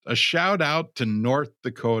a shout out to North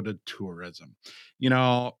Dakota tourism. You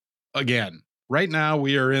know, again, right now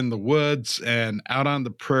we are in the woods and out on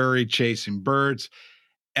the prairie chasing birds,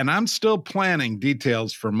 and I'm still planning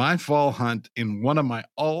details for my fall hunt in one of my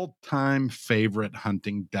all-time favorite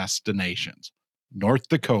hunting destinations, North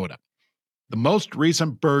Dakota. The most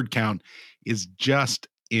recent bird count is just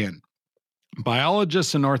in.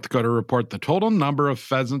 Biologists in North Dakota report the total number of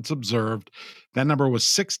pheasants observed. That number was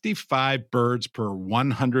 65 birds per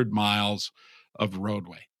 100 miles of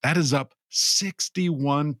roadway. That is up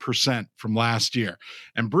 61% from last year.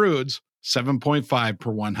 And broods, 7.5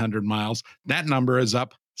 per 100 miles. That number is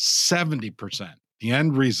up 70%. The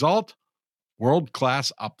end result?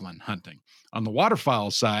 World-class upland hunting. On the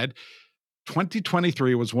waterfowl side,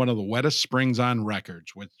 2023 was one of the wettest springs on record,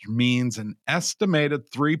 which means an estimated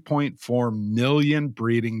 3.4 million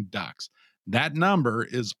breeding ducks. That number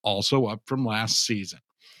is also up from last season.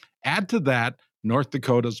 Add to that North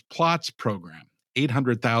Dakota's PLOTS program,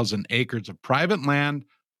 800,000 acres of private land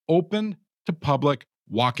open to public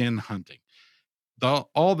walk-in hunting.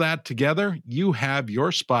 All that together, you have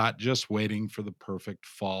your spot just waiting for the perfect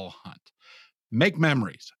fall hunt. Make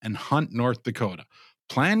memories and hunt North Dakota.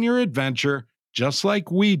 Plan your adventure just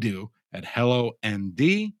like we do at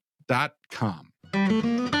HelloND.com.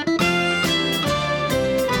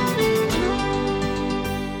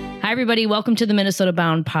 Hi, everybody. Welcome to the Minnesota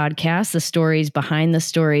Bound podcast, the stories behind the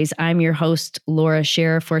stories. I'm your host, Laura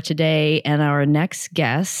Scherer, for today. And our next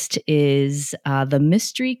guest is the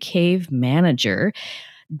Mystery Cave manager.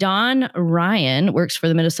 Don Ryan works for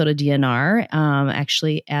the Minnesota DNR,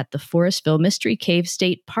 actually at the Forestville Mystery Cave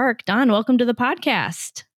State Park. Don, welcome to the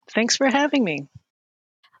podcast. Thanks for having me.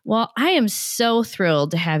 Well, I am so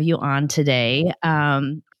thrilled to have you on today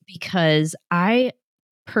because I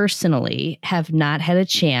personally have not had a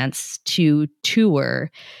chance to tour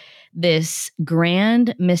this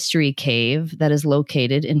grand mystery cave that is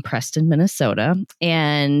located in Preston, Minnesota.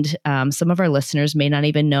 And some of our listeners may not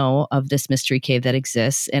even know of this mystery cave that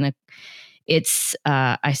exists. And it's,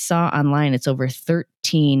 I saw online, it's over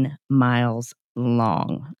 13 miles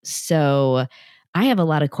long. So I have a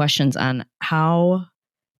lot of questions on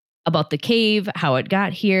about the cave, how it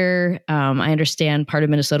got here. I understand part of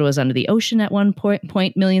Minnesota was under the ocean at one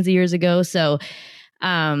point millions of years ago. So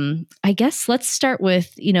I guess let's start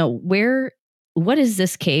with, what is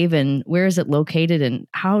this cave and where is it located and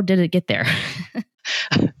how did it get there?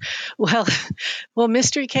 Well,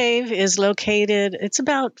 Mystery Cave is located, it's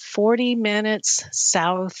about 40 minutes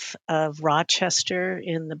south of Rochester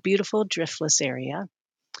in the beautiful Driftless area.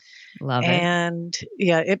 Love it. And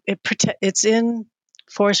yeah, it's in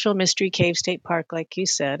Forestville Mystery Cave State Park, like you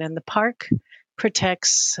said, and the park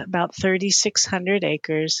protects about 3,600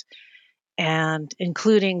 acres, and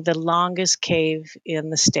including the longest cave in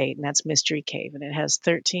the state, and that's Mystery Cave, and it has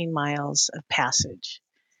 13 miles of passage.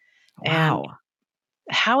 Wow. And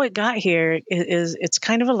how it got here is it's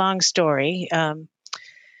kind of a long story.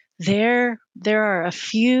 There are a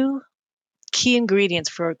few key ingredients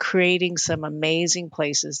for creating some amazing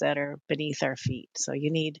places that are beneath our feet. So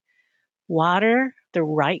you need water, the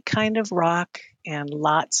right kind of rock, and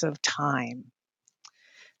lots of time.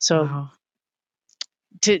 So wow.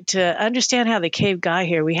 To understand how the cave got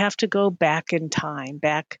here, we have to go back in time,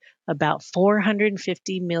 back about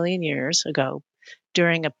 450 million years ago,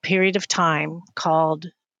 during a period of time called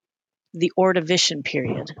the Ordovician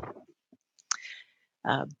period.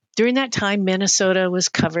 During that time, Minnesota was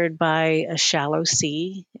covered by a shallow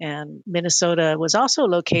sea, and Minnesota was also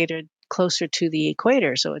located closer to the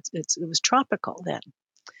equator, so it was tropical then.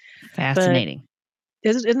 Fascinating. But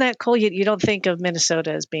isn't that cool? You don't think of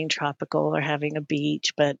Minnesota as being tropical or having a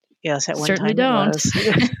beach, but yes, at one Certainly time don't.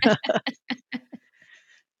 it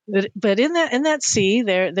was. But in that sea,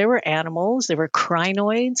 there were animals. There were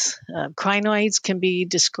crinoids. Crinoids can be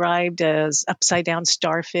described as upside down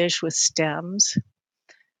starfish with stems.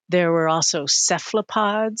 There were also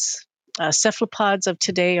cephalopods. Cephalopods of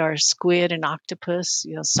today are squid and octopus,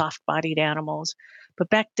 soft-bodied animals. But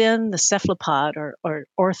back then, the cephalopod, or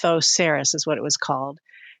Orthoceras is what it was called,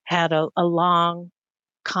 had a long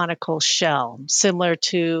conical shell, similar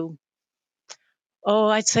to,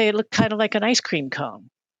 I'd say it looked kind of like an ice cream cone.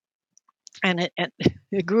 And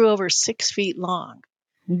it grew over 6 feet long.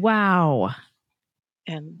 Wow.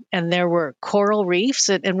 And there were coral reefs.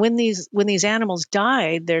 And when these animals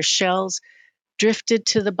died, their shells drifted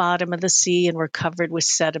to the bottom of the sea and were covered with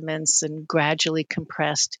sediments and gradually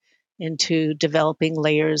compressed into developing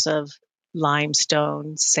layers of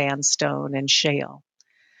limestone, sandstone, and shale.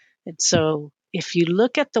 And so if you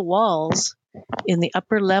look at the walls in the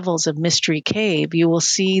upper levels of Mystery Cave, you will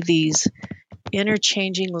see these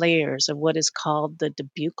interchanging layers of what is called the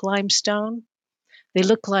Dubuque limestone. They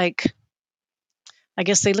look like, I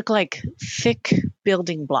guess they look like thick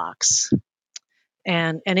building blocks.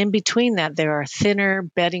 And in between that, there are thinner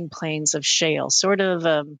bedding planes of shale, sort of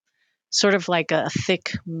like a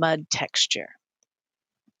thick mud texture.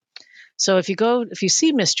 So if you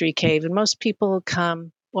see Mystery Cave, and most people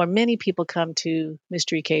come, or many people come to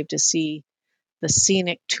Mystery Cave to see the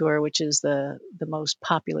scenic tour, which is the most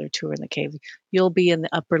popular tour in the cave, you'll be in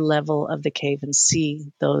the upper level of the cave and see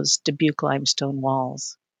those Dubuque limestone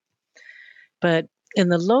walls. But in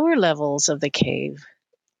the lower levels of the cave,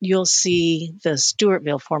 you'll see the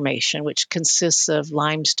Stewartville Formation, which consists of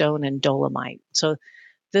limestone and dolomite. So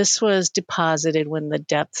this was deposited when the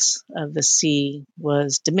depths of the sea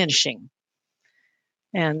was diminishing.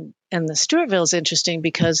 And the Stewartville is interesting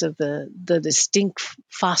because of the distinct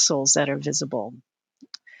fossils that are visible.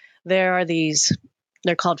 There are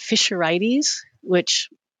they're called Fisherites, which,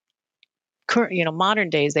 modern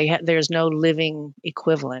days, there's no living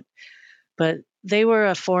equivalent. But they were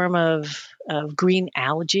a form of green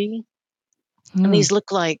algae. And these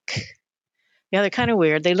look like, they're kind of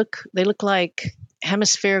weird. They look like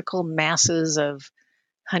hemispherical masses of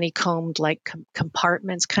honeycombed like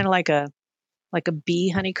compartments, kind of like a bee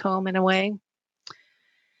honeycomb in a way.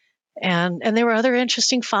 And there were other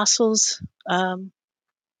interesting fossils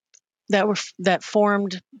that were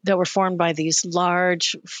formed by these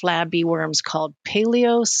large flabby worms called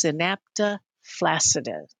Paleosynapta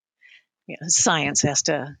flaccida. Science has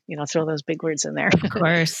to, throw those big words in there. Of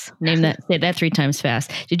course. Say that 3 times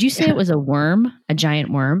fast. Did you say it was a worm, a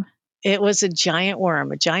giant worm? It was a giant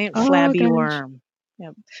worm, a giant flabby worm.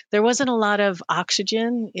 Yep. There wasn't a lot of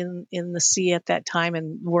oxygen in the sea at that time,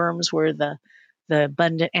 and worms were the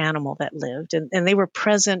abundant animal that lived. And they were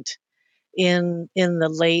present in the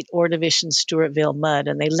late Ordovician Stewartville mud,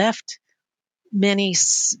 and they left many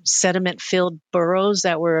sediment-filled burrows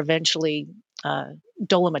that were eventually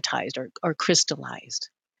dolomitized or crystallized.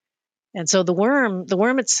 And so the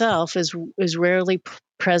worm itself is rarely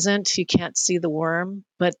present. You can't see the worm,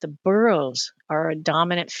 but the burrows are a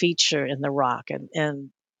dominant feature in the rock,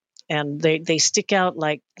 and they stick out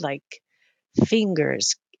like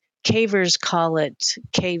fingers. Cavers call it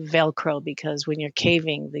cave Velcro because when you're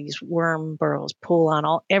caving, these worm burrows pull on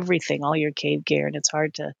all your cave gear, and it's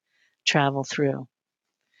hard to travel through.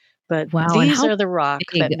 But wow, these are the rock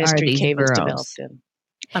that Mystery Cave is developed in.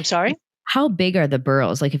 I'm sorry? How big are the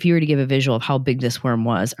burrows? Like if you were to give a visual of how big this worm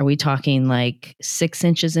was, are we talking like 6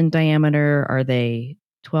 inches in diameter? Are they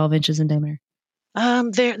 12 inches in diameter?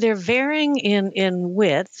 They're varying in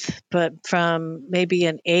width, but from maybe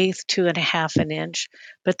 1/8 to 1/2 an inch.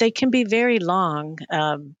 But they can be very long.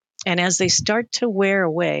 And as they start to wear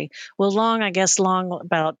away, long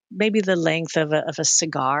about maybe the length of a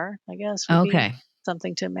cigar, I guess would be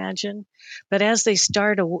something to imagine. But as they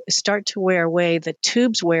start to wear away, the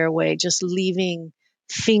tubes wear away, just leaving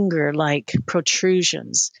finger-like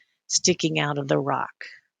protrusions sticking out of the rock.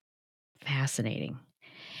 Fascinating.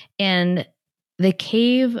 And the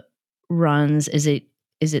cave runs, is it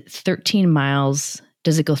 13 miles?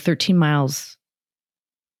 Does it go 13 miles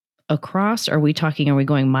across? Are we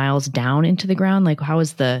going miles down into the ground? Like how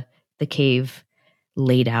is the cave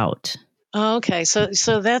laid out? Oh, okay. So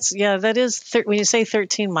that's, that is, when you say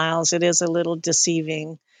 13 miles, it is a little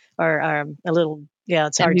deceiving or a little,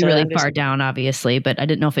 it's hard to really far down, obviously, but I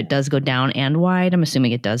didn't know if it does go down and wide. I'm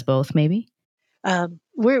assuming it does both, maybe.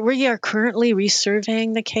 We are currently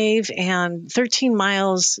resurveying the cave, and 13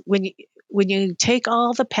 miles, when you take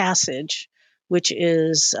all the passage, which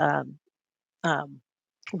is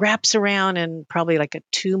wraps around in probably like a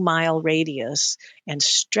 2-mile radius and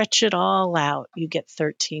stretch it all out, you get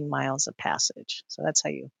 13 miles of passage. So that's how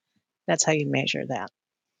you measure that.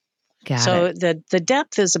 Got it. The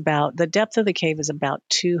depth of the cave is about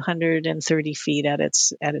 230 feet at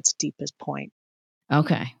its deepest point.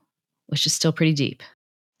 Okay. Which is still pretty deep.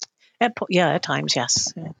 At times,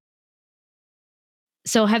 yes. Yeah.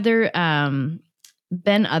 So have there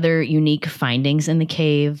been other unique findings in the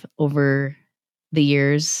cave over the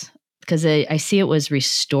years? Because I see it was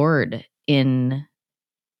restored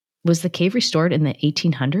was the cave restored in the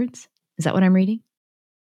 1800s? Is that what I'm reading?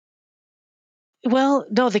 Well,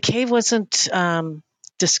 no, the cave wasn't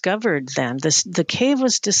discovered then. The cave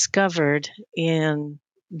was discovered in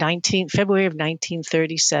February of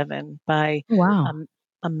 1937 by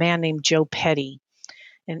a man named Joe Petty.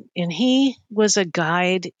 And he was a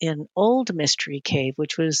guide in Old Mystery Cave,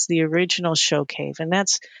 which was the original show cave. And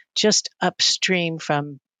that's just upstream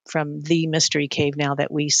from the Mystery Cave now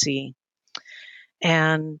that we see.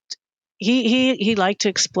 And he liked to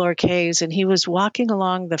explore caves, and he was walking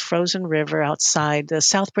along the frozen river outside. The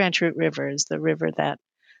South Branch Root River is the river that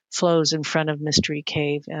flows in front of Mystery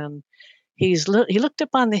Cave, and he looked up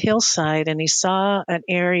on the hillside and he saw an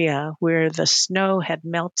area where the snow had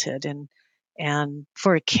melted, and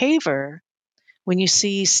for a caver, when you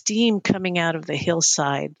see steam coming out of the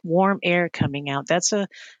hillside, warm air coming out, that's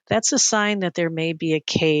a sign that there may be a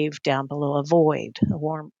cave down below, a void, the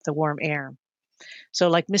warm air. So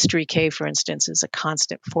like Mystery Cave, for instance, is a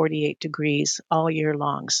constant 48 degrees all year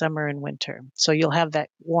long, summer and winter. So you'll have that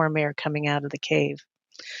warm air coming out of the cave.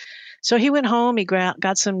 So he went home, he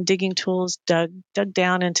got some digging tools, dug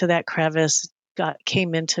down into that crevice,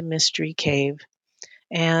 came into Mystery Cave,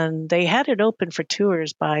 and they had it open for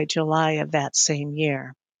tours by July of that same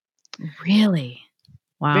year. Really?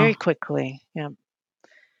 Wow. Very quickly, yeah.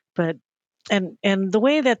 But and the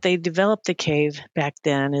way that they developed the cave back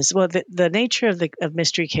then is, well, the nature of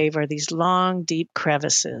Mystery Cave are these long, deep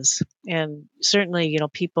crevices, and certainly,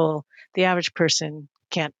 people, the average person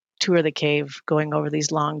can't tour the cave going over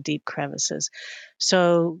these long, deep crevices.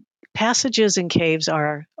 So passages in caves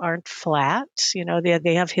aren't flat.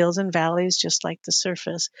 They have hills and valleys just like the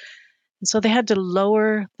surface. And so they had to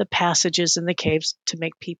lower the passages in the caves to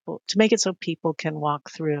make it so people can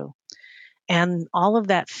walk through. And all of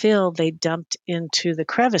that fill they dumped into the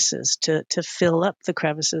crevices to fill up the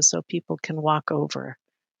crevices so people can walk over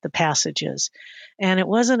the passages. And it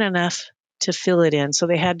wasn't enough to fill it in, so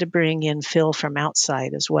they had to bring in fill from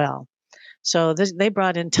outside as well. So they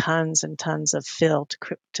brought in tons and tons of fill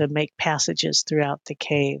to make passages throughout the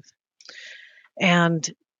cave.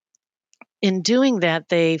 And in doing that,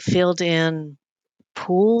 they filled in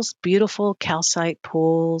pools, beautiful calcite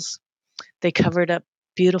pools. They covered up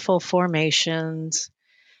beautiful formations,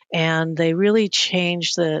 and they really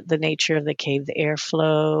changed the nature of the cave, the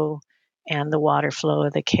airflow and the water flow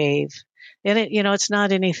of the cave. And it's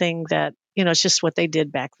not anything that, it's just what they did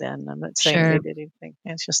back then. I'm not saying they did anything.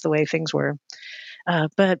 It's just the way things were.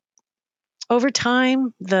 But over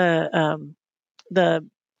time, the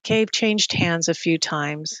cave changed hands a few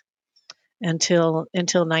times until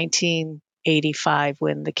 1985,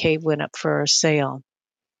 when the cave went up for sale.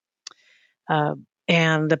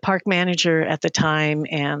 And the park manager at the time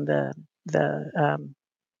and the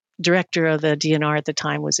director of the DNR at the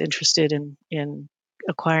time was interested in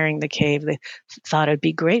acquiring the cave. They thought it'd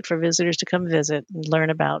be great for visitors to come visit and learn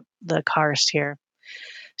about the karst here.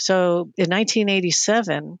 So in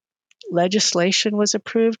 1987, legislation was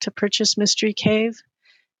approved to purchase Mystery Cave.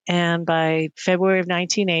 And by February of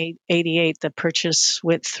 1988, the purchase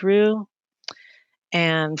went through,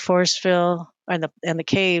 and Forestville and the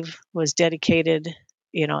cave was dedicated,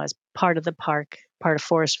 as part of the park, part of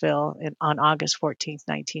Forestville, on August 14th,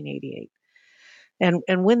 1988.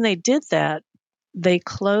 And when they did that, they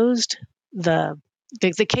closed the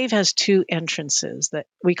cave has two entrances that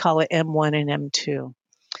we call it M1 and M2.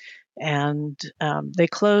 And they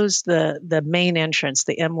closed the main entrance,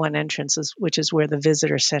 the M1 entrance, which is where the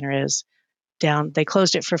visitor center is, down. They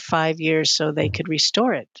closed it for 5 years so they could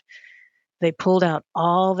restore it. They pulled out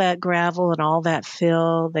all that gravel and all that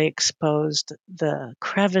fill. They exposed the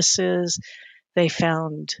crevices. They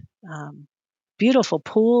found beautiful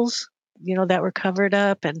pools, that were covered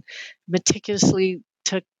up, and meticulously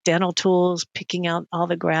took dental tools, picking out all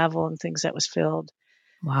the gravel and things that was filled.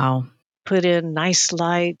 Wow. Put in nice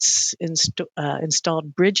lights,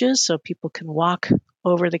 installed bridges so people can walk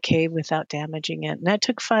over the cave without damaging it. And that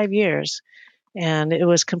took 5 years. And it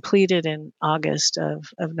was completed in August of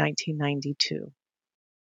 1992.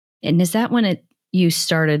 And is that when you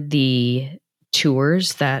started the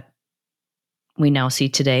tours that we now see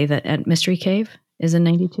today that at Mystery Cave is in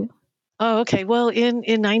 92? Oh, okay. Well, in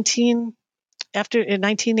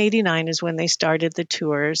 1989 is when they started the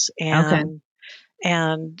tours. And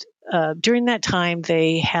during that time,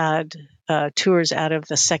 they had tours out of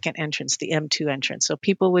the second entrance, the M2 entrance. So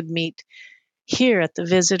people would meet here at the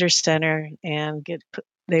visitor center and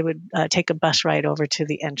they would take a bus ride over to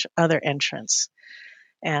the other entrance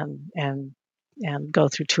and go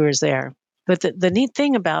through tours there. But the neat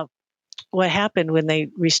thing about what happened when they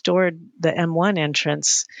restored the M1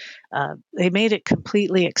 entrance, they made it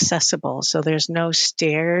completely accessible. So there's no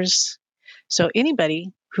stairs. So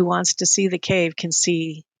anybody who wants to see the cave can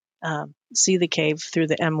see the cave through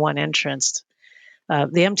the M1 entrance.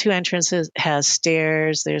 The M2 entrance has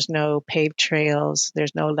stairs. There's no paved trails.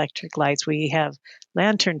 There's no electric lights. We have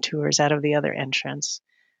lantern tours out of the other entrance.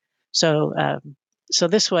 So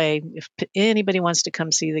this way, if anybody wants to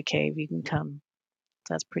come see the cave, you can come.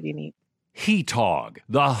 That's pretty neat. Heat Hog,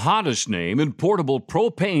 the hottest name in portable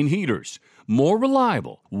propane heaters. more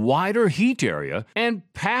reliable, wider heat area, and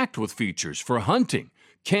packed with features for hunting,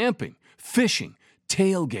 camping, fishing,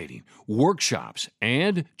 tailgating, workshops,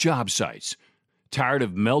 and job sites. Tired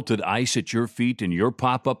of melted ice at your feet in your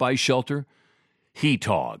pop-up ice shelter? Heat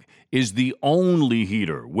Hog is the only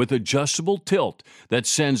heater with adjustable tilt that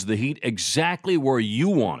sends the heat exactly where you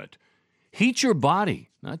want it. Heat your body,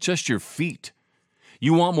 not just your feet.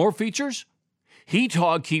 You want more features? Heat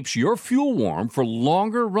Hog keeps your fuel warm for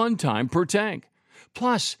longer runtime per tank.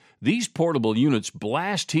 Plus, these portable units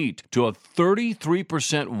blast heat to a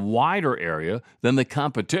 33% wider area than the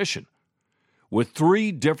competition. With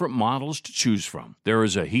 3 different models to choose from, there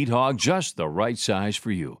is a Heat Hog just the right size for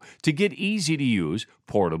you to get easy-to-use,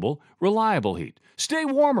 portable, reliable heat. Stay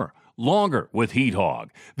warmer longer with Heat Hog.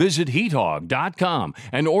 Visit heathog.com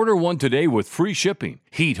and order one today with free shipping.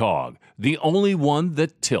 Heat Hog, the only one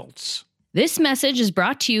that tilts. This message is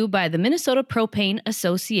brought to you by the Minnesota Propane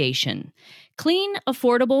Association. Clean,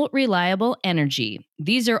 affordable, reliable energy.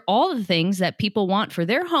 These are all the things that people want for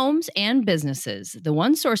their homes and businesses. The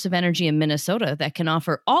one source of energy in Minnesota that can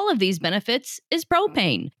offer all of these benefits is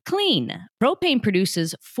propane. Clean. Propane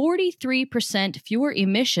produces 43% fewer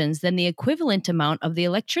emissions than the equivalent amount of the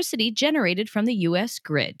electricity generated from the U.S.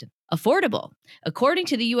 grid. Affordable. According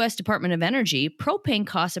to the U.S. Department of Energy, propane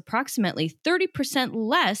costs approximately 30%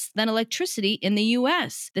 less than electricity in the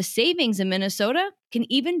U.S. The savings in Minnesota can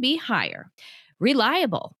even be higher.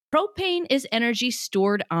 Reliable. Propane is energy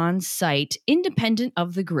stored on site, independent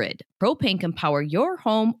of the grid. Propane can power your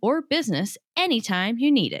home or business anytime you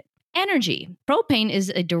need it. Energy. Propane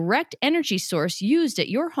is a direct energy source used at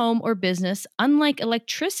your home or business, unlike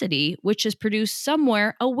electricity, which is produced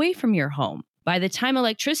somewhere away from your home. By the time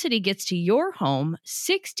electricity gets to your home,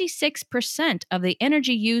 66% of the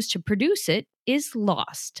energy used to produce it is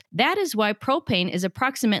lost. That is why propane is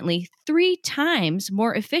approximately 3 times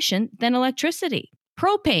more efficient than electricity.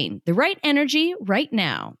 Propane, the right energy right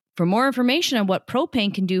now. For more information on what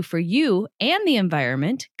propane can do for you and the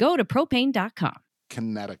environment, go to propane.com.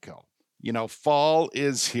 Connecticut. Fall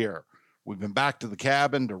is here. We've been back to the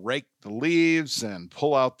cabin to rake the leaves and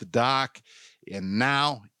pull out the dock. And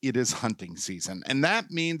now it is hunting season, and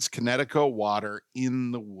that means Connecticut water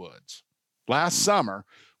in the woods. Last summer,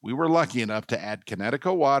 we were lucky enough to add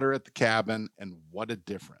Connecticut water at the cabin, and what a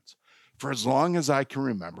difference. For as long as I can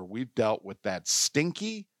remember, we've dealt with that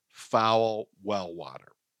stinky, foul well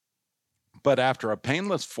water. But after a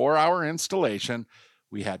painless 4-hour installation,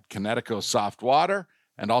 we had Connecticut soft water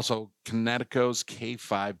and also Connecticut's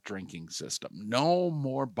K5 drinking system. No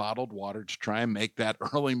more bottled water to try and make that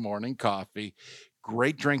early morning coffee.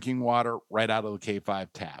 Great drinking water right out of the K5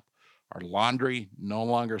 tap. Our laundry no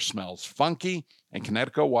longer smells funky, and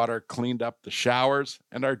Connecticut water cleaned up the showers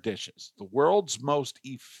and our dishes. The world's most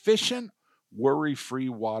efficient, worry-free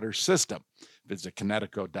water system. Visit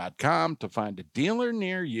Connecticut.com to find a dealer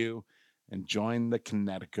near you and join the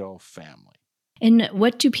Connecticut family. And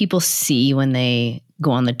what do people see when they go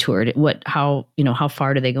on the tour? How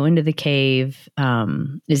far do they go into the cave?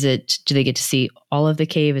 Do they get to see all of the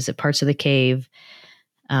cave? Is it parts of the cave?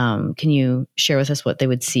 Can you share with us what they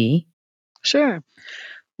would see? Sure.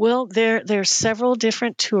 Well, there's several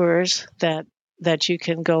different tours that you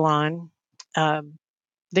can go on.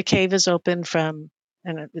 The cave is open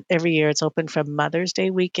and every year it's open from Mother's Day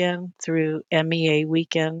weekend through MEA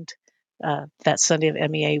weekend, that Sunday of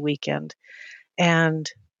MEA weekend. And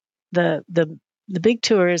the big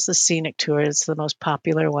tour is the scenic tour. It's the most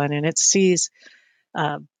popular one, and it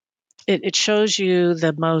shows you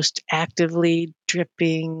the most actively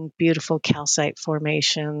dripping, beautiful calcite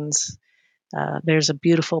formations. There's a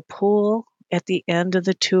beautiful pool at the end of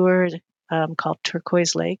the tour called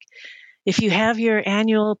Turquoise Lake. If you have your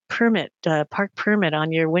annual park permit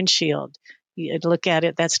on your windshield, you look at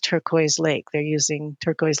it, that's Turquoise Lake. They're using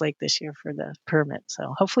Turquoise Lake this year for the permit.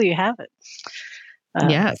 So hopefully you have it.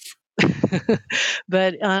 Yes.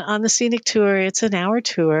 But on the scenic tour, it's an hour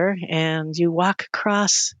tour, and you walk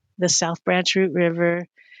across the South Branch Root River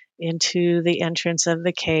into the entrance of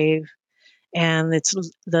the cave. And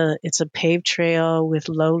it's a paved trail with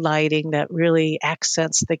low lighting that really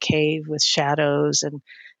accents the cave with shadows and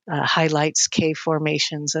highlights cave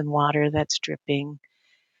formations and water that's dripping.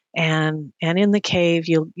 And in the cave,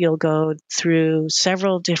 you'll go through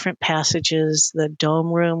several different passages. The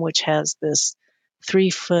dome room, which has this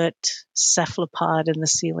 3-foot cephalopod in the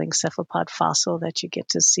ceiling, cephalopod fossil that you get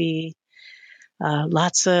to see.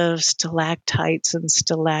 Lots of stalactites and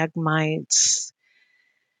stalagmites.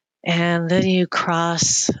 And then you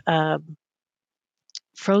cross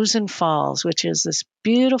Frozen Falls, which is this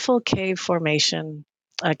beautiful cave formation,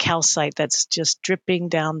 calcite that's just dripping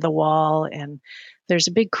down the wall. And there's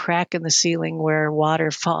a big crack in the ceiling where water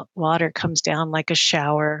comes down like a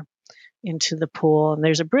shower into the pool, and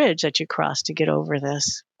there's a bridge that you cross to get over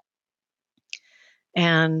this.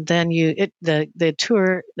 And then the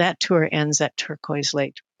tour ends at Turquoise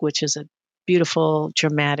Lake, which is a beautiful,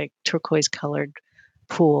 dramatic turquoise colored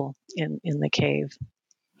pool in the cave.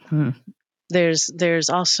 There's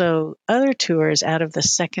also other tours out of the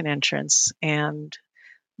second entrance, and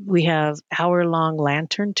we have hour-long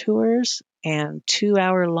lantern tours and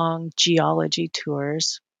 2-hour-long geology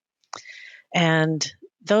tours. And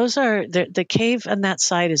those are the cave on that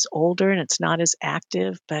side is older and it's not as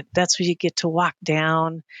active, but that's where you get to walk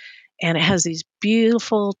down, and it has these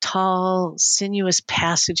beautiful, tall, sinuous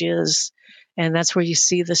passages, and that's where you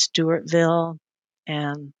see the Stewartville.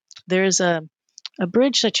 And there's a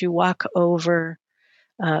bridge that you walk over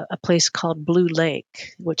a place called Blue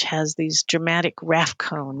Lake, which has these dramatic raft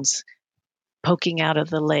cones poking out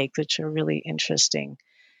of the lake, which are really interesting.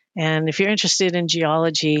 And if you're interested in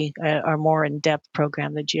geology, our more in-depth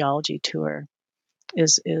program, the geology tour,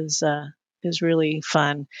 is really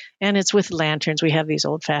fun. And it's with lanterns. We have these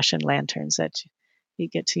old-fashioned lanterns that you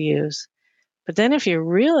get to use. But then if you're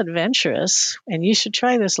real adventurous, and you should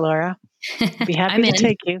try this, Laura, I'd be happy to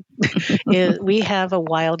take you, we have a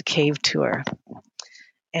wild cave tour.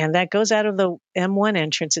 And that goes out of the M1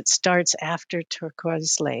 entrance. It starts after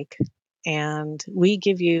Turquoise Lake. And we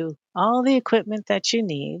give you all the equipment that you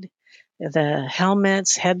need, the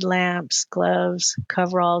helmets, headlamps, gloves,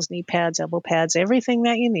 coveralls, knee pads, elbow pads, everything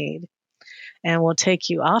that you need. And we'll take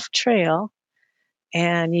you off trail,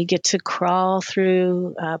 and you get to crawl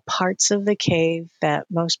through parts of the cave that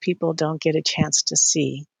most people don't get a chance to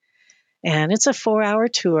see. And it's a 4-hour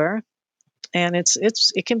tour, and it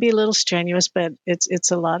can be a little strenuous, but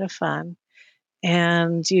it's a lot of fun.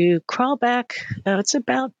 And you crawl back, it's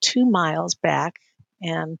about 2 miles back,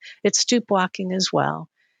 and it's stoop walking as well.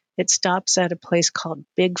 It stops at a place called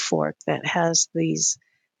Big Fork that has it's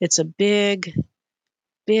a big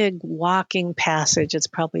walking passage. It's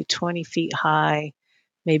probably 20 feet high,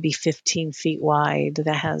 maybe 15 feet wide,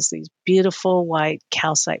 that has these beautiful white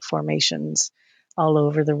calcite formations all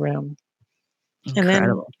over the room. Incredible. And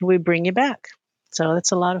then we bring you back. So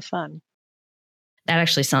it's a lot of fun. That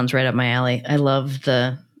actually sounds right up my alley. I love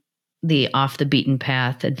the off the beaten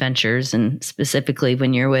path adventures, and specifically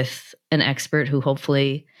when you're with an expert who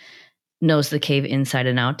hopefully knows the cave inside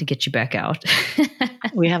and out to get you back out.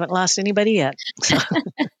 We haven't lost anybody yet. So.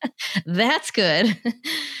 That's good.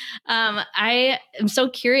 I am so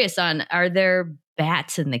curious are there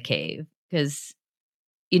bats in the cave? Because,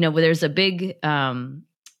 there's a big,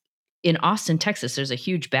 in Austin, Texas, there's a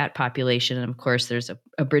huge bat population. And of course, there's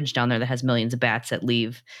a bridge down there that has millions of bats that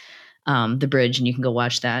leave the bridge, and you can go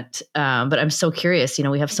watch that. But I'm so curious,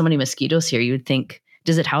 we have so many mosquitoes here. You would think,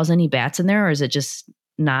 does it house any bats in there, or is it just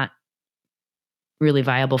not really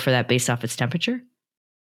viable for that based off its temperature?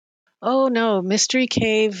 Oh, no. Mystery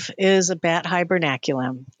Cave is a bat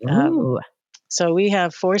hibernaculum. So we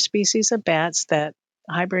have 4 species of bats that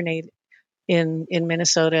hibernate in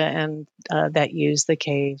Minnesota and that use the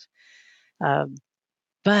cave.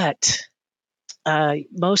 But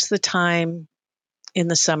most of the time in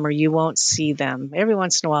the summer, you won't see them. Every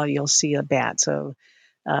once in a while, you'll see a bat. So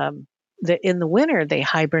in the winter, they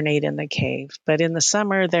hibernate in the cave. But in the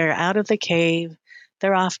summer, they're out of the cave.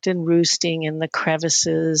 They're often roosting in the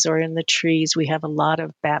crevices or in the trees. We have a lot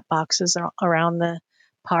of bat boxes around the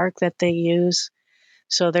park that they use.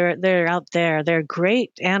 So they're out there. They're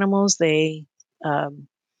great animals. They can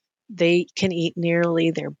eat nearly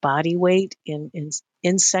their body weight in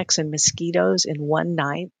insects and mosquitoes in one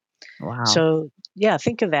night. Wow. So yeah,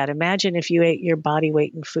 think of that. Imagine if you ate your body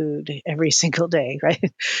weight in food every single day,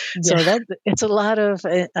 right? Yeah. So it's a lot of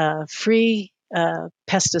free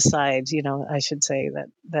pesticides, I should say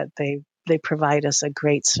that they provide us a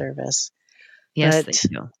great service. Yes, but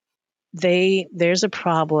they do. There's a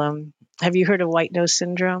problem. Have you heard of white nose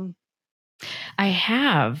syndrome? I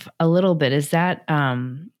have a little bit. Is that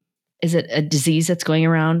is it a disease that's going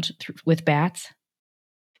around with bats?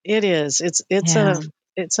 It is. It's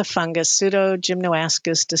a fungus,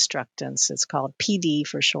 Pseudogymnoascus destructans. It's called PD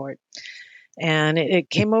for short. And it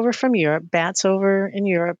came over from Europe. Bats over in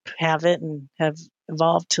Europe have it and have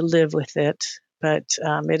evolved to live with it, but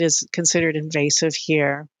it is considered invasive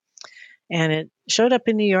here. And it showed up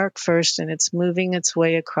in New York first, and it's moving its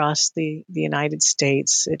way across the United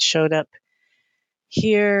States. It showed up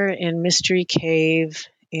here in Mystery Cave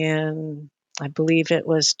in, I believe it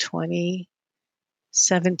was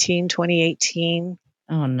 2017, 2018.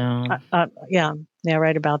 Oh, no. Yeah,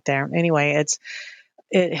 right about there. Anyway,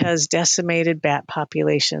 it has decimated bat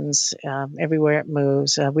populations everywhere it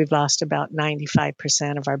moves. We've lost about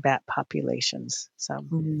 95% of our bat populations.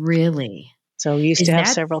 Really? So we used Is to have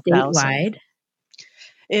that several thousand. statewide?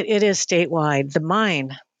 It is statewide. The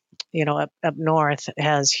mine, up north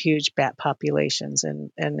has huge bat populations,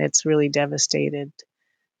 and it's really devastated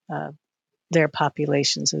their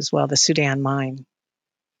populations as well, the Sudan mine.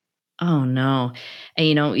 Oh, no. And,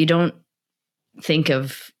 you don't think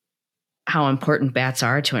of how important bats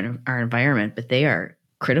are to our environment, but they are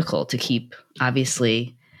critical to keep,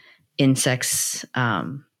 obviously, insects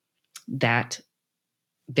that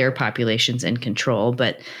their populations in control.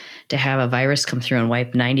 But to have a virus come through and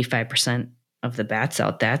wipe 95% of the bats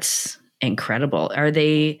out, that's incredible. Are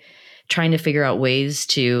they trying to figure out ways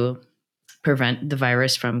to prevent the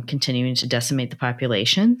virus from continuing to decimate the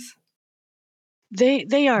populations?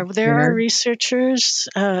 They are. There are researchers.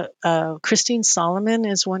 Christine Solomon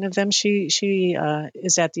is one of them. She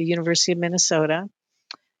is at the University of Minnesota,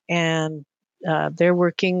 and they're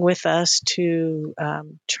working with us to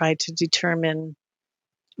try to determine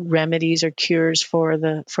remedies or cures for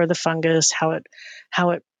the fungus, how it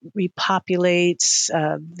repopulates.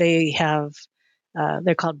 They have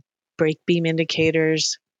they're called break beam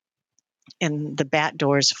indicators and the bat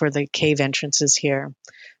doors for the cave entrances here,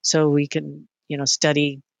 so we can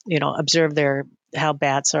study, observe how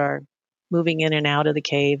bats are moving in and out of the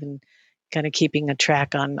cave, and kind of keeping a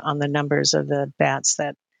track on the numbers of the bats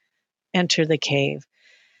that enter the cave.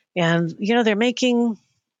 And they're making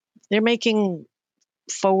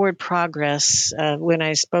forward progress. When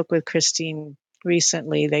I spoke with Christine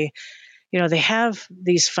recently, they have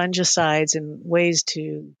these fungicides and ways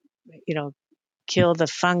to kill the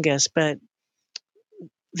fungus, but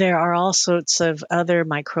there are all sorts of other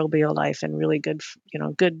microbial life and really good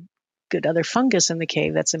other fungus in the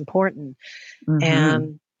cave that's important. Mm-hmm.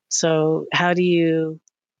 And so how do you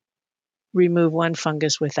remove one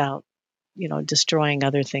fungus without destroying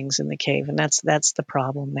other things in the cave? And that's the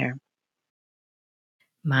problem there.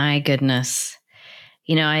 My goodness.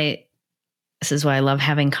 This is why I love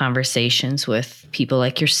having conversations with people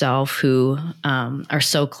like yourself who are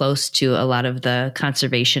so close to a lot of the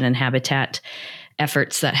conservation and habitat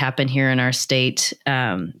efforts that happen here in our state,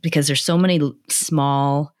 because there's so many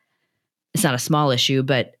small, it's not a small issue,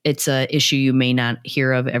 but it's a issue you may not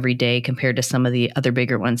hear of every day compared to some of the other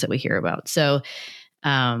bigger ones that we hear about. So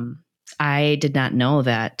I did not know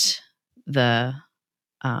that the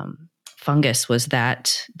fungus was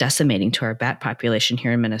that decimating to our bat population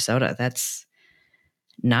here in Minnesota. That's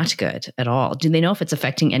not good at all. Do they know if it's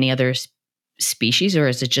affecting any other species, or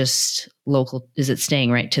is it just local? Is it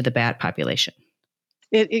staying right to the bat population?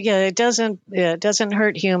 It doesn't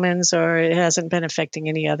hurt humans, or it hasn't been affecting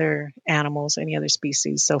any other animals, any other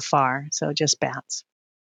species so far. So just bats.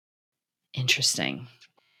 Interesting.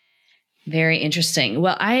 Very interesting.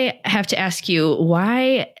 Well, I have to ask you,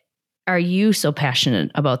 why are you so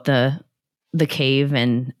passionate about the cave,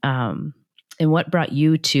 and what brought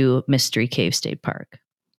you to Mystery Cave State Park?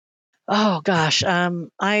 Oh gosh,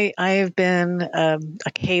 I have been a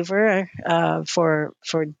caver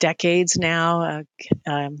for decades now.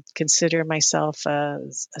 Consider myself a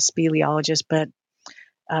speleologist, but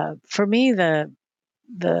for me,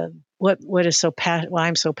 what is so why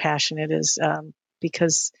I'm so passionate is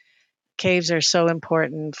because caves are so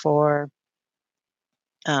important for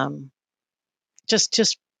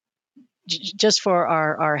just for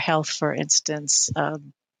our health. For instance,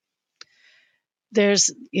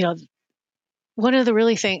 there's one of the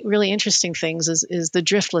really interesting things is the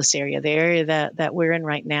driftless area, the area that we're in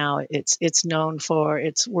right now. It's known for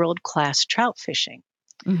its world-class trout fishing.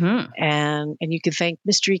 Mm-hmm. And you can thank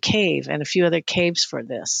Mystery Cave and a few other caves for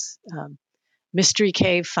this. Mystery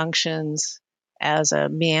Cave functions as a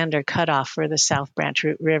meander cutoff for the South Branch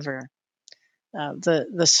River.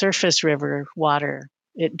 The surface river water,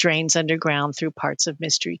 it drains underground through parts of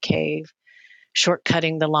Mystery Cave,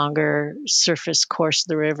 shortcutting the longer surface course of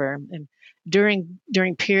the river. And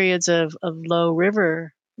during periods of low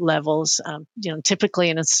river levels, typically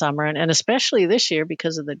in the summer, and especially this year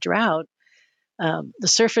because of the drought, the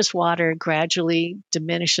surface water gradually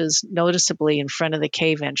diminishes noticeably in front of the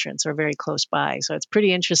cave entrance or very close by. So it's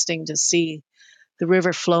pretty interesting to see the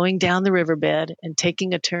river flowing down the riverbed and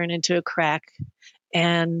taking a turn into a crack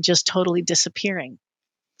and just totally disappearing.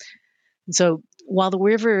 And so while the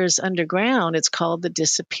river is underground, it's called the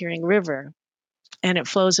Disappearing River. And it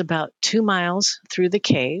flows about 2 miles through the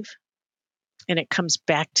cave, and it comes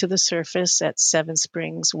back to the surface at Seven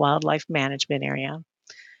Springs Wildlife Management Area.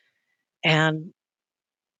 And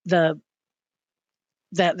the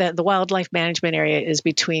Wildlife Management Area is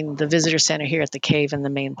between the visitor center here at the cave and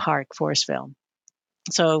the main park, Forestville.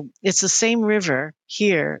 So it's the same river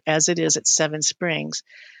here as it is at Seven Springs.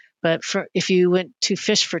 But if you went to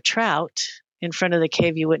fish for trout in front of the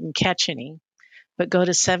cave, you wouldn't catch any. But go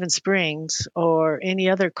to Seven Springs or any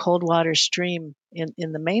other cold water stream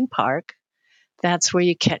in the main park, that's where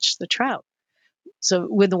you catch the trout. So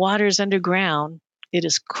when the water is underground, it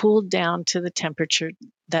is cooled down to the temperature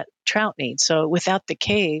that trout needs. So without the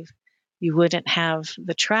cave, you wouldn't have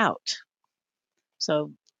the trout.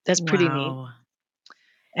 So that's pretty neat. Wow.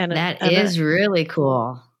 And That is really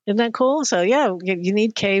cool. Isn't that cool? So yeah, you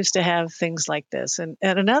need caves to have things like this. And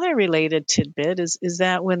another related tidbit is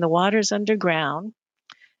that when the water's underground,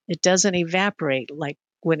 it doesn't evaporate like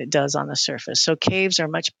when it does on the surface. So caves are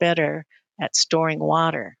much better at storing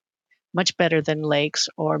water, much better than lakes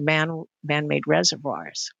or man-made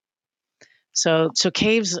reservoirs. So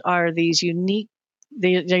caves are these unique.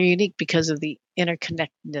 They're unique because of the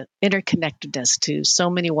interconnectedness to so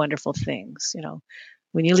many wonderful things.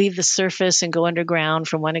 When you leave the surface and go underground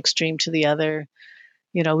from one extreme to the other,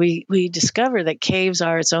 we discover that caves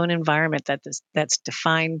are its own environment that's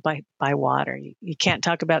defined by water. You can't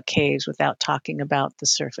talk about caves without talking about the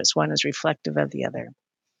surface. One is reflective of the other.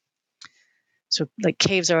 So, like,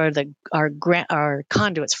 caves are our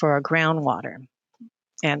conduits for our groundwater,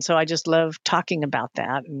 and so I just love talking about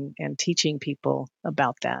that and teaching people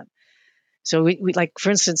about that. So we like,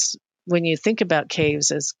 for instance, when you think about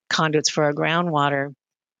caves as conduits for our groundwater,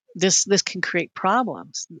 this can create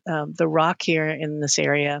problems. The rock here in this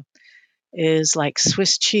area is like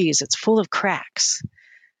Swiss cheese. It's full of cracks.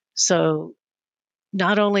 So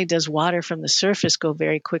not only does water from the surface go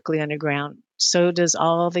very quickly underground, so does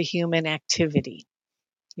all the human activity.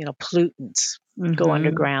 Pollutants go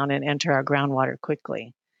underground and enter our groundwater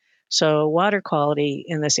quickly. So water quality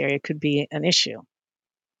in this area could be an issue.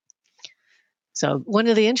 So one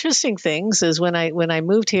of the interesting things is when I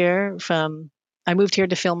moved here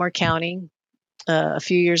to Fillmore County a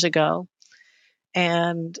few years ago,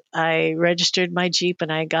 and I registered my Jeep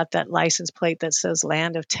and I got that license plate that says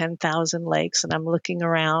Land of 10,000 Lakes. And I'm looking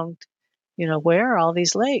around, where are all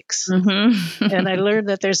these lakes? And I learned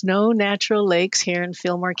that there's no natural lakes here in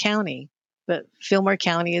Fillmore County, but Fillmore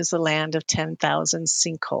County is the land of 10,000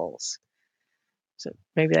 sinkholes. So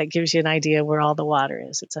maybe that gives you an idea where all the water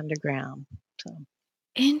is. It's underground. So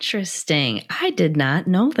interesting. I did not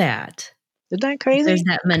know that. Isn't that crazy? There's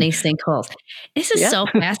that many sinkholes. This is so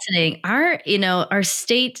fascinating. Our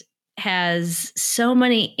state has so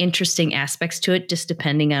many interesting aspects to it, just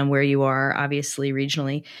depending on where you are, obviously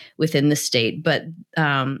regionally within the state. But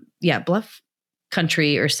Bluff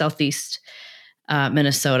Country or Southeast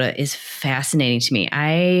Minnesota is fascinating to me.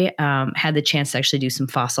 I had the chance to actually do some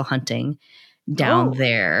fossil hunting down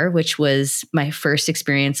there, which was my first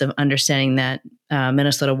experience of understanding that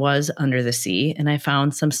Minnesota was under the sea. And I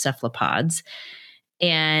found some cephalopods.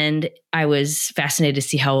 And I was fascinated to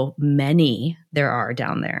see how many there are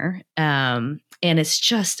down there. And it's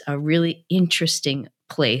just a really interesting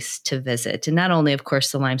place to visit. And not only, of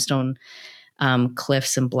course, the limestone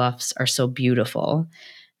cliffs and bluffs are so beautiful,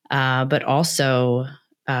 but also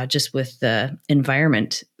just with the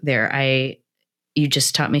environment there. You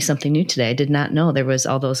just taught me something new today. I did not know there was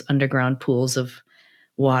all those underground pools of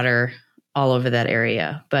water all over that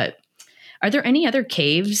area. But are there any other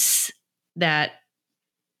caves that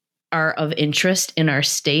are of interest in our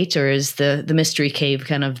state, or is the Mystery Cave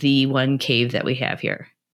kind of the one cave that we have here?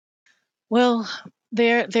 Well,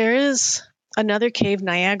 there is another cave,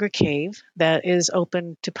 Niagara Cave, that is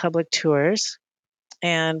open to public tours.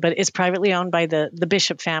 But it's privately owned by the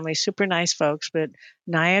Bishop family, super nice folks. But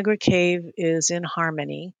Niagara Cave is in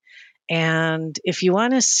Harmony. And if you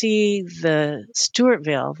want to see the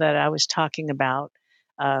Stewartville that I was talking about,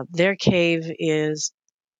 their cave is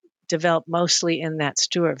developed mostly in that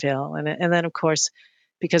Stewartville. And then, of course,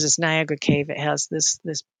 because it's Niagara Cave, it has this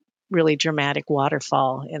really dramatic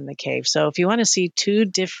waterfall in the cave. So if you want to see two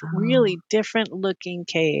really different looking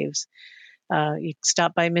caves, you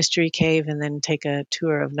stop by Mystery Cave and then take a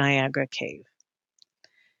tour of Niagara Cave.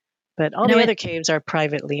 But all the other caves are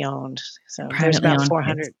privately owned. So there's about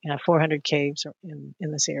 400 caves in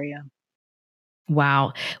this area.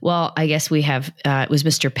 Wow. Well, I guess we have, it was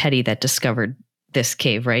Mr. Petty that discovered this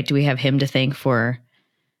cave, right? Do we have him to thank for,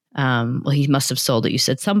 he must have sold it. You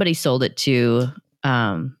said somebody sold it to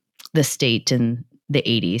the state in the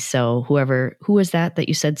 80s. So who was that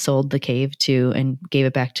you said sold the cave to and gave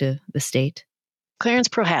it back to the state? Clarence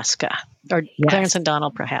Prohaska, or yes. Clarence and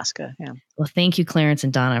Donald Prohaska. Yeah. Well, thank you, Clarence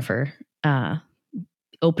and Donna, for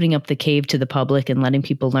opening up the cave to the public and letting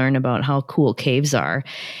people learn about how cool caves are.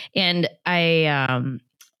 And I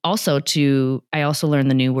I also learned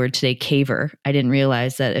the new word today, caver. I didn't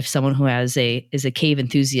realize that if someone who is a cave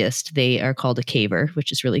enthusiast, they are called a caver,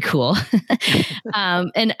 which is really cool.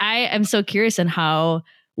 And I am so curious on how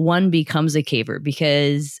one becomes a caver,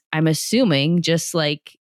 because I'm assuming just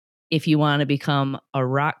like if you want to become a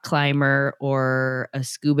rock climber or a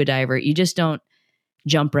scuba diver, you just don't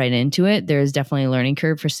jump right into it. There's definitely a learning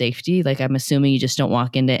curve for safety. Like I'm assuming you just don't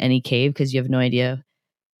walk into any cave because you have no idea,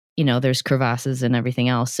 there's crevasses and everything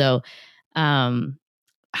else. So,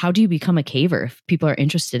 how do you become a caver? If people are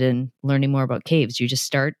interested in learning more about caves, you just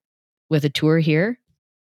start with a tour here.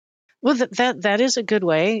 Well, that is a good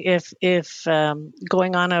way. If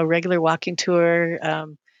going on a regular walking tour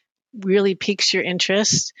really piques your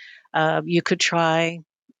interest, you could try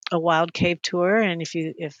a wild cave tour. And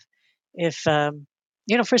if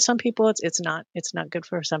for some people it's not good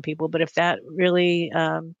for some people, but if that really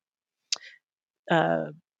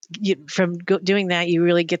doing that, you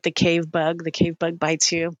really get the cave bug. The cave bug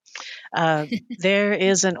bites you. There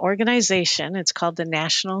is an organization. It's called the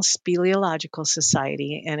National Speleological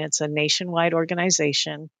Society, and it's a nationwide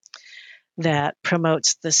organization that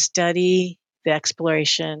promotes the study, the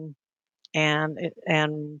exploration,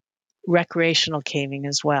 and recreational caving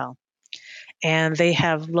as well. And they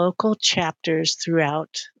have local chapters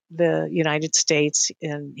throughout the United States.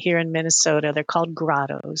 And here in Minnesota, they're called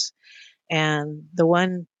grottos. And the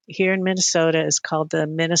one here in Minnesota is called the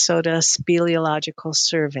Minnesota Speleological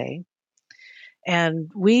Survey.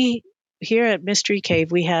 And we, here at Mystery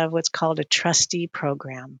Cave, we have what's called a trustee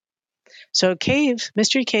program. So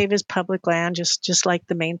Mystery Cave is public land, just like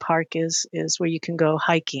the main park is where you can go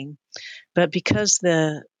hiking. But because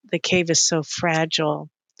the cave is so fragile,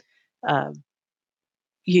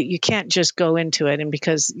 you can't just go into it. And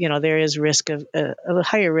because, there is risk of a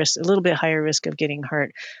little bit higher risk of getting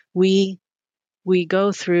hurt, we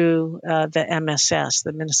go through the MSS,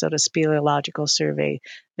 the Minnesota Speleological Survey.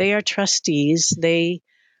 They are trustees. They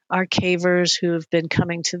are cavers who have been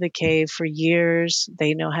coming to the cave for years.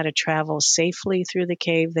 They know how to travel safely through the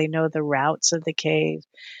cave. They know the routes of the cave.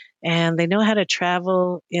 And they know how to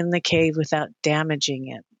travel in the cave without damaging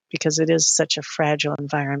it, because it is such a fragile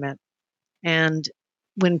environment. And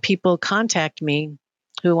when people contact me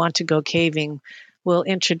who want to go caving, we'll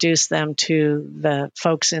introduce them to the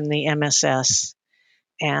folks in the MSS,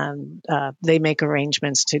 and they make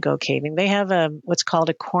arrangements to go caving. They have what's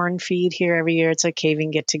called a corn feed here every year. It's a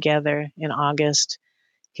caving get-together in August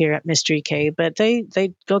here at Mystery Cave. But they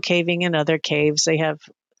go caving in other caves. They have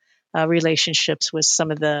relationships with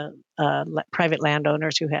some of the private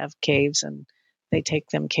landowners who have caves, and they take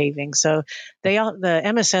them caving. So the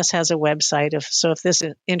MSS has a website. So if this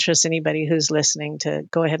interests anybody who's listening, to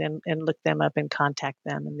go ahead and look them up and contact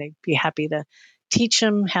them, and they'd be happy to teach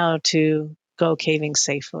them how to go caving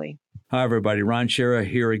safely. Hi, everybody. Ron Schara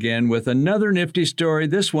here again with another nifty story,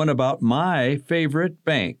 this one about my favorite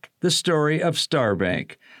bank, the story of Star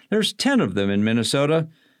Bank. There's 10 of them in Minnesota,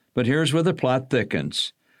 but here's where the plot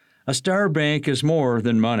thickens. A Star Bank is more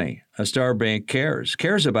than money. A Star Bank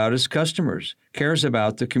cares about its customers, cares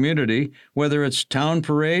about the community, whether it's town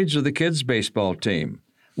parades or the kids' baseball team.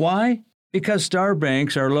 Why? Because Star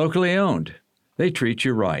Banks are locally owned. They treat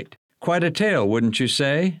you right. Quite a tale, wouldn't you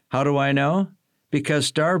say? How do I know? Because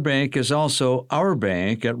Star Bank is also our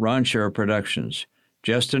bank at Ron Schara Productions.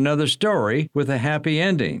 Just another story with a happy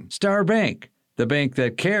ending. Star Bank, the bank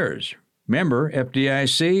that cares. Member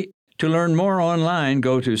FDIC. To learn more online,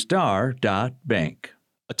 go to star.bank.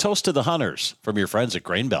 A toast to the hunters from your friends at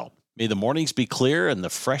Grain Belt. May the mornings be clear and the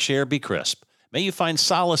fresh air be crisp. May you find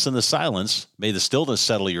solace in the silence. May the stillness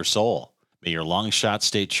settle your soul. May your long shot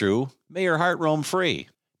stay true. May your heart roam free.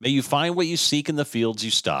 May you find what you seek in the fields you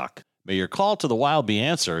stalk. May your call to the wild be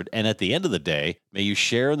answered, and at the end of the day, may you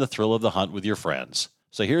share in the thrill of the hunt with your friends.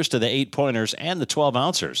 So here's to the 8-pointers and the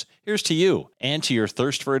 12-ouncers. Here's to you and to your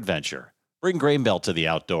thirst for adventure. Bring Grain Belt to the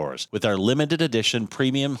outdoors with our limited edition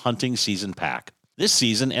premium hunting season pack. This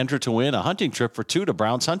season, enter to win a hunting trip for 2 to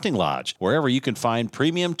Brown's Hunting Lodge, wherever you can find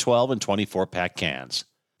premium 12 and 24-pack cans.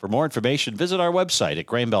 For more information, visit our website at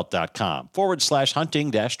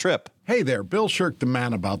grainbelt.com/hunting-trip. Hey there, Bill Shirk, the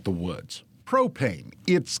man about the woods. Propane.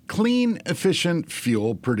 It's clean, efficient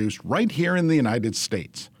fuel produced right here in the United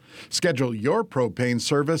States. Schedule your propane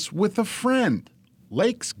service with a friend.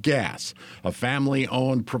 Lakes Gas, a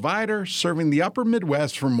family-owned provider serving the upper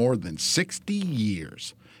Midwest for more than 60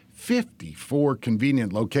 years. 54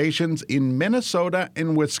 convenient locations in Minnesota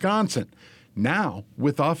and Wisconsin, now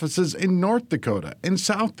with offices in North Dakota and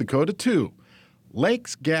South Dakota, too.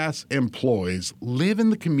 Lakes Gas employees live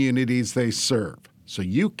in the communities they serve, so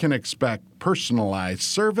you can expect personalized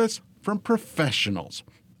service from professionals.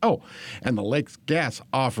 Oh, and the Lakes Gas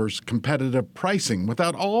offers competitive pricing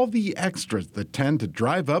without all the extras that tend to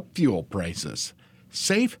drive up fuel prices.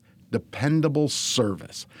 Safe, dependable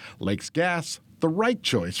service. Lakes Gas, the right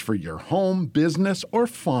choice for your home, business, or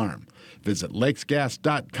farm. Visit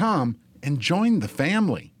lakesgas.com and join the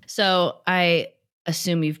family. So I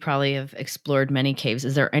assume you've probably have explored many caves.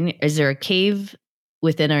 Is there a cave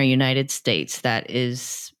within our United States that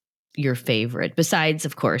is your favorite, besides,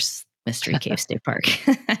 of course, Mystery Cave State Park?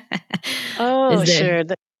 Oh, Is there?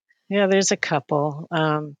 sure. Yeah, there's a couple.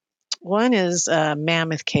 One is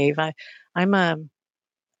Mammoth Cave. I'm a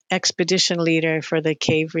expedition leader for the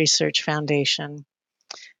Cave Research Foundation,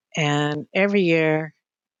 and every year,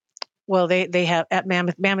 well, they have at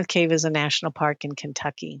Mammoth Cave is a national park in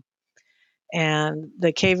Kentucky, and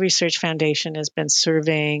the Cave Research Foundation has been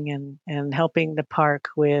surveying and helping the park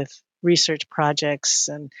with research projects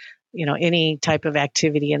and any type of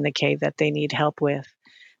activity in the cave that they need help with.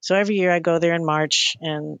 So every year I go there in March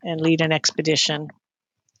and lead an expedition.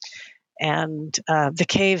 And the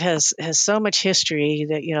cave has so much history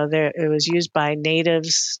that it was used by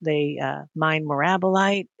natives. They mine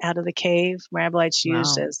mirabilite out of the cave. Mirabilite's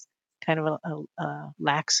used Wow. as kind of a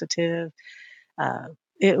laxative.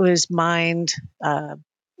 It was mined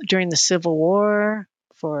during the Civil War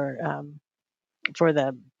for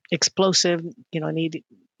the explosive, need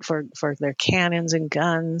for their cannons and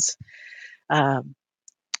guns.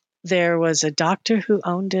 There was a doctor who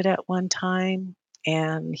owned it at one time,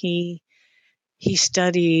 and he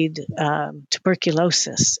studied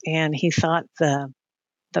tuberculosis, and he thought the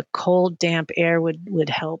cold, damp air would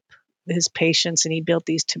help his patients, and he built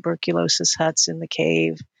these tuberculosis huts in the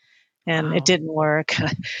cave, and Wow. it didn't work.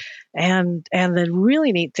 And the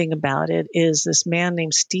really neat thing about it is this man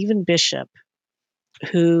named Stephen Bishop,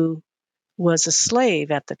 who was a slave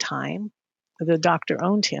at the time. The doctor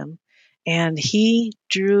owned him, and he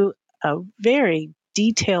drew a very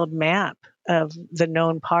detailed map of the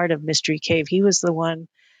known part of Mystery Cave. He was the one.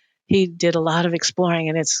 He did a lot of exploring,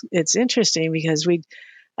 and it's interesting because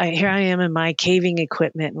here I am in my caving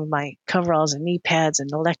equipment with my coveralls and knee pads and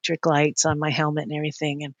electric lights on my helmet and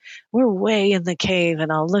everything, and we're way in the cave,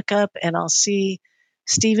 and I'll look up and I'll see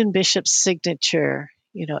Stephen Bishop's signature,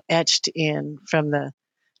 etched in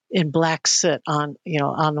black soot on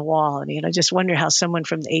the wall, and just wonder how someone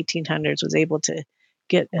from the 1800s was able to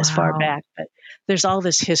get as far Wow. back. But there's all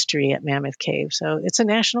this history at Mammoth Cave, so it's a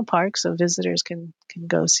national park, so visitors can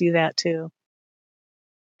go see that too.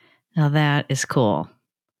 Now that is cool.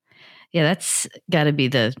 Yeah, that's got to be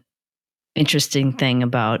the interesting thing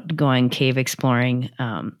about going cave exploring,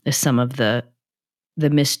 is some of the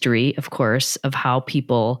mystery, of course, of how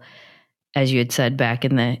people, as you had said, back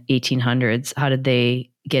in the 1800s, how did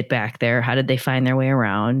they get back there? How did they find their way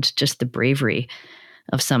around? Just the bravery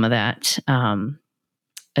of some of that,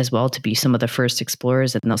 as well, to be some of the first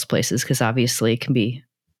explorers in those places, because obviously it can be,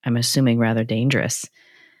 I'm assuming, rather dangerous.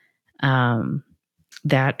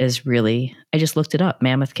 That is really, I just looked it up,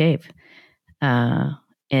 Mammoth Cave.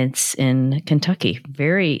 It's in Kentucky.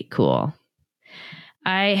 Very cool.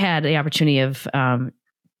 I had the opportunity of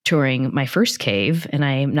touring my first cave, and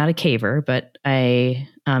I'm not a caver, but I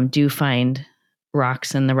do find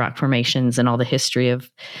rocks and the rock formations and all the history of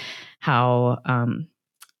how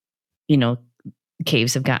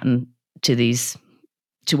caves have gotten to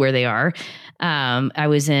where they are. I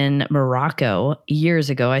was in Morocco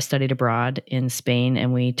years ago. I studied abroad in Spain,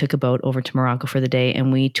 and we took a boat over to Morocco for the day,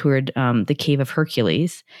 and we toured the Cave of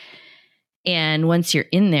Hercules. And once you're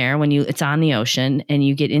in there, it's on the ocean, and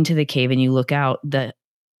you get into the cave and you look out,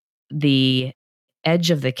 the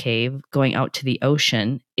edge of the cave going out to the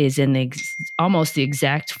ocean is in almost the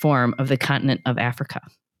exact form of the continent of Africa,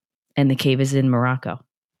 and the cave is in Morocco.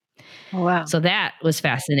 Oh, wow. So that was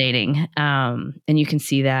fascinating. And you can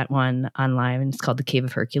see that one online, and it's called the Cave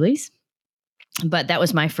of Hercules. But that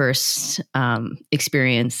was my first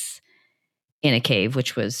experience in a cave,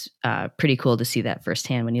 which was pretty cool to see that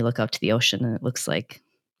firsthand when you look out to the ocean, and it looks like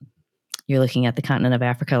you're looking at the continent of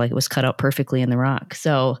Africa, like it was cut out perfectly in the rock.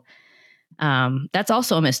 So that's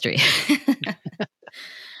also a mystery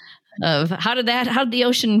of how did the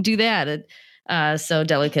ocean do that so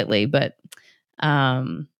delicately. But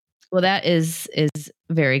well, that is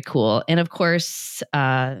very cool. And of course,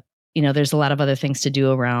 there's a lot of other things to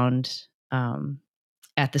do around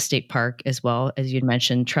at the state park as well. As you'd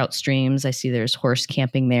mentioned, trout streams. I see there's horse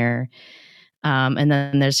camping there. And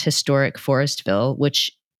then there's historic Forestville,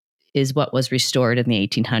 which is what was restored in the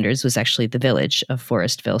 1800s, was actually the village of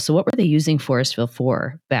Forestville. So what were they using Forestville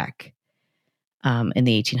for back in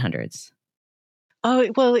the 1800s? Oh,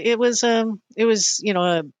 well, it was a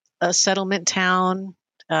settlement town.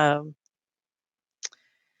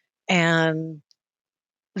 And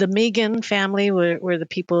the Megan family were the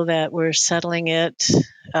people that were settling it,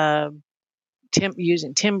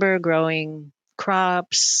 using timber, growing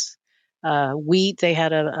crops, wheat. They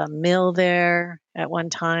had a mill there at one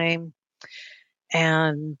time.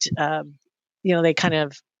 And,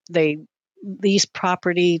 they leased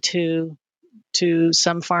property to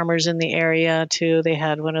some farmers in the area too. They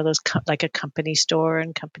had one of those like a company store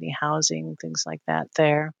and company housing, things like that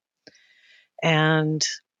there. And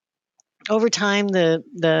over time, the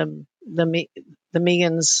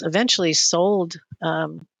Megans eventually sold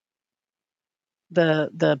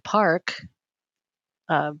the park.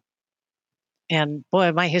 And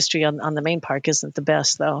boy, my history on the main park isn't the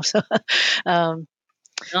best though. So,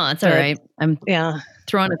 No, that's all right. I'm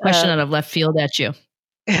throwing a question out of left field at you.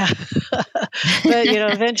 Yeah. But,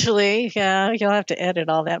 eventually, you'll have to edit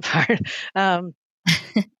all that part.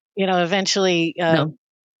 Eventually, No.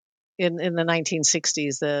 in the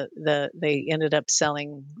 1960s, they ended up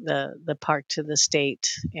selling the park to the state,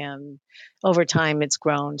 and over time, it's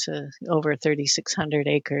grown to over 3,600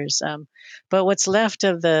 acres. But what's left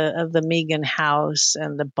of the Megan house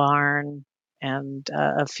and the barn and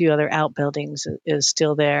a few other outbuildings is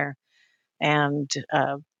still there, and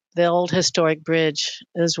the old historic bridge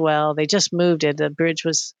as well. They just moved it. The bridge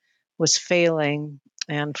was failing,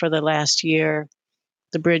 and for the last year,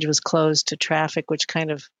 the bridge was closed to traffic, which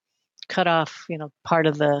kind of cut off, part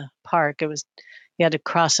of the park. You had to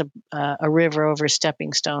cross a river over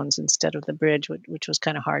stepping stones instead of the bridge, which was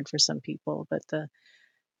kind of hard for some people. But the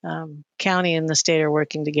county and the state are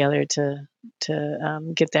working together to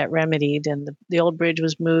get that remedied. And the old bridge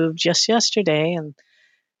was moved just yesterday, and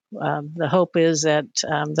the hope is that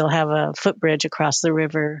they'll have a footbridge across the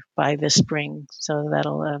river by this spring, so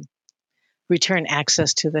that'll return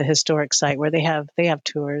access to the historic site where they have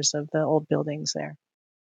tours of the old buildings there.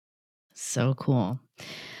 So cool.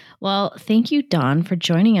 Well, thank you, Dawn, for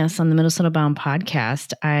joining us on the Minnesota Bound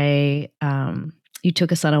podcast. You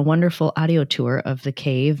took us on a wonderful audio tour of the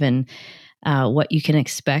cave and what you can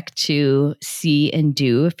expect to see and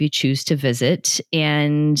do if you choose to visit.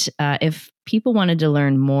 And if people wanted to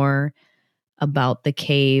learn more about the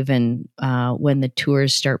cave and when the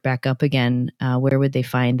tours start back up again, where would they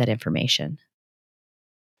find that information?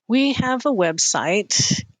 We have a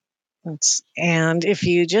website. And if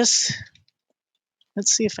you just,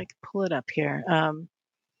 let's see if I can pull it up here.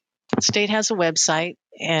 The state has a website.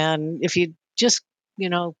 And if you just,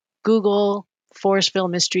 Google Forestville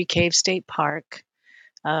Mystery Cave State Park,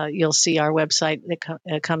 you'll see our website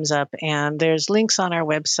that comes up. And there's links on our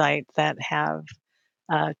website that have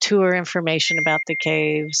tour information about the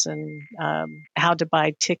caves and how to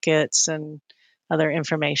buy tickets and other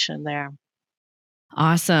information there.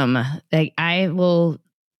 Awesome. I will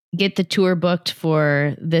get the tour booked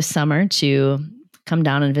for this summer to come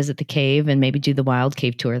down and visit the cave and maybe do the wild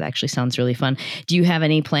cave tour. That actually sounds really fun. Do you have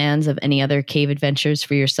any plans of any other cave adventures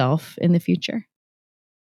for yourself in the future?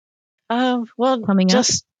 Well, coming up?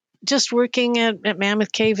 Just working at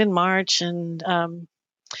Mammoth Cave in March, and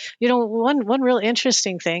one real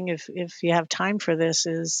interesting thing, if you have time for this,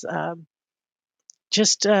 is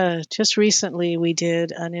just recently we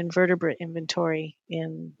did an invertebrate inventory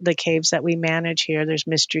in the caves that we manage here. There's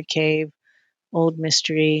Mystery Cave, Old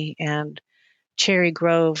Mystery, and Cherry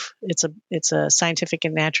Grove. It's a scientific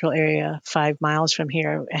and natural area 5 miles from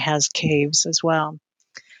here. It has caves as well,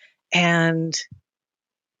 and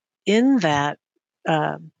in that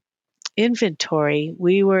inventory,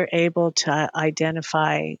 we were able to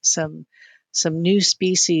identify some new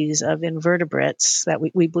species of invertebrates that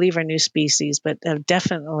we believe are new species, but have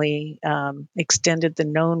definitely extended the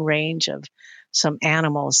known range of some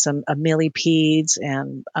animals, some millipedes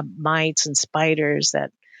and mites and spiders.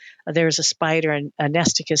 That there's a spider, a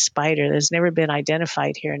Nesticus spider, that's never been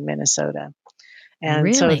identified here in Minnesota. And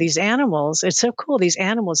Really? so these animals, it's so cool. These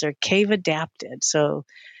animals are cave adapted. So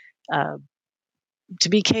to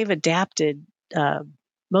be cave adapted,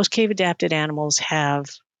 most cave adapted animals have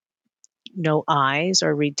no eyes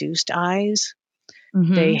or reduced eyes.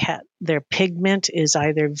 Mm-hmm. Their pigment is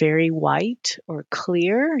either very white or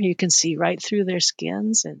clear. You can see right through their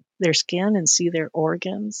skin and see their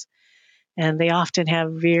organs. And they often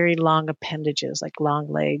have very long appendages, like long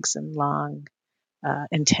legs and long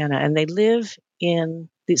antenna. And they live in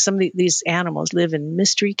these animals live in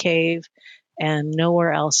Mystery Cave and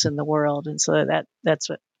nowhere else in the world. And so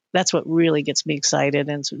that's what really gets me excited,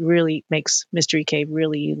 and really makes Mystery Cave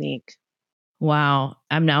really unique. Wow.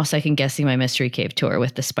 I'm now second guessing my Mystery Cave tour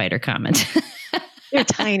with the spider comment. They're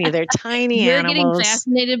tiny. They're tiny You're animals. getting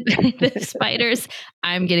fascinated by the spiders.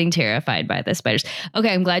 I'm getting terrified by the spiders.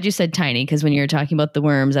 Okay, I'm glad you said tiny, because when you were talking about the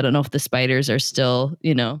worms, I don't know if the spiders are still,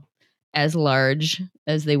 as large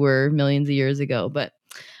as they were millions of years ago. But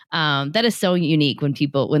that is so unique when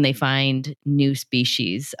they find new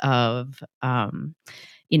species of,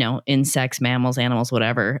 insects, mammals, animals,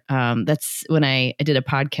 whatever. That's when I did a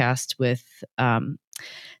podcast with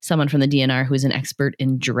someone from the DNR who's an expert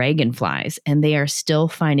in dragonflies, and they are still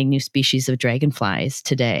finding new species of dragonflies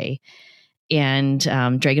today. And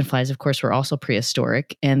dragonflies, of course, were also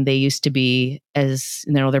prehistoric, and they used to be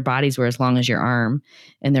their bodies were as long as your arm,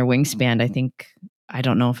 and their wingspan, I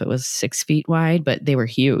don't know if it was 6 feet wide, but they were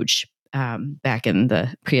huge back in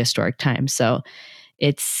the prehistoric times. So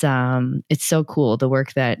it's so cool, the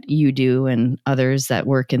work that you do and others that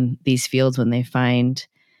work in these fields when they find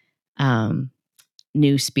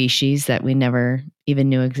new species that we never even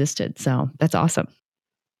knew existed. So that's awesome.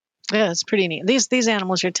 Yeah, it's pretty neat. These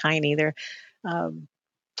animals are tiny. They're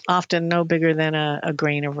often no bigger than a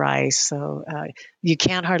grain of rice. So you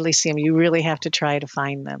can't hardly see them. You really have to try to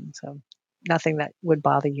find them. So nothing that would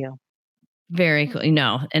bother you. Very cool.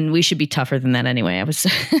 No, and we should be tougher than that anyway. I was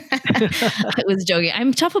joking.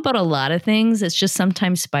 I'm tough about a lot of things. It's just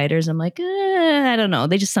sometimes spiders. I'm like, I don't know.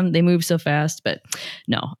 They move so fast. But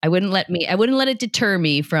no, I wouldn't let it deter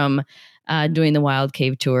me from doing the wild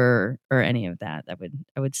cave tour or any of that.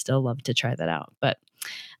 I would still love to try that out. But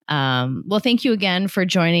well, thank you again for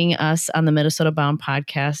joining us on the Minnesota Bound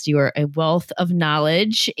podcast. You are a wealth of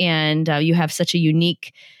knowledge, and you have such a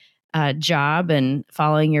unique job and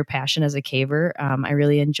following your passion as a caver. I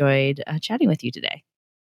really enjoyed chatting with you today.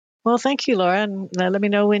 Well, thank you, Laura. And let me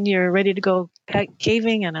know when you're ready to go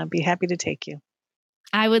caving, and I'll be happy to take you.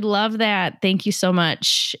 I would love that. Thank you so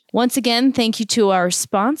much. Once again, thank you to our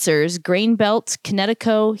sponsors, Grain Belt,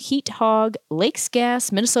 Kinetico, Heat Hog, Lakes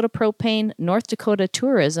Gas, Minnesota Propane, North Dakota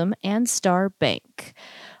Tourism, and Star Bank.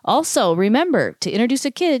 Also, remember to introduce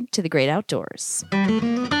a kid to the great outdoors.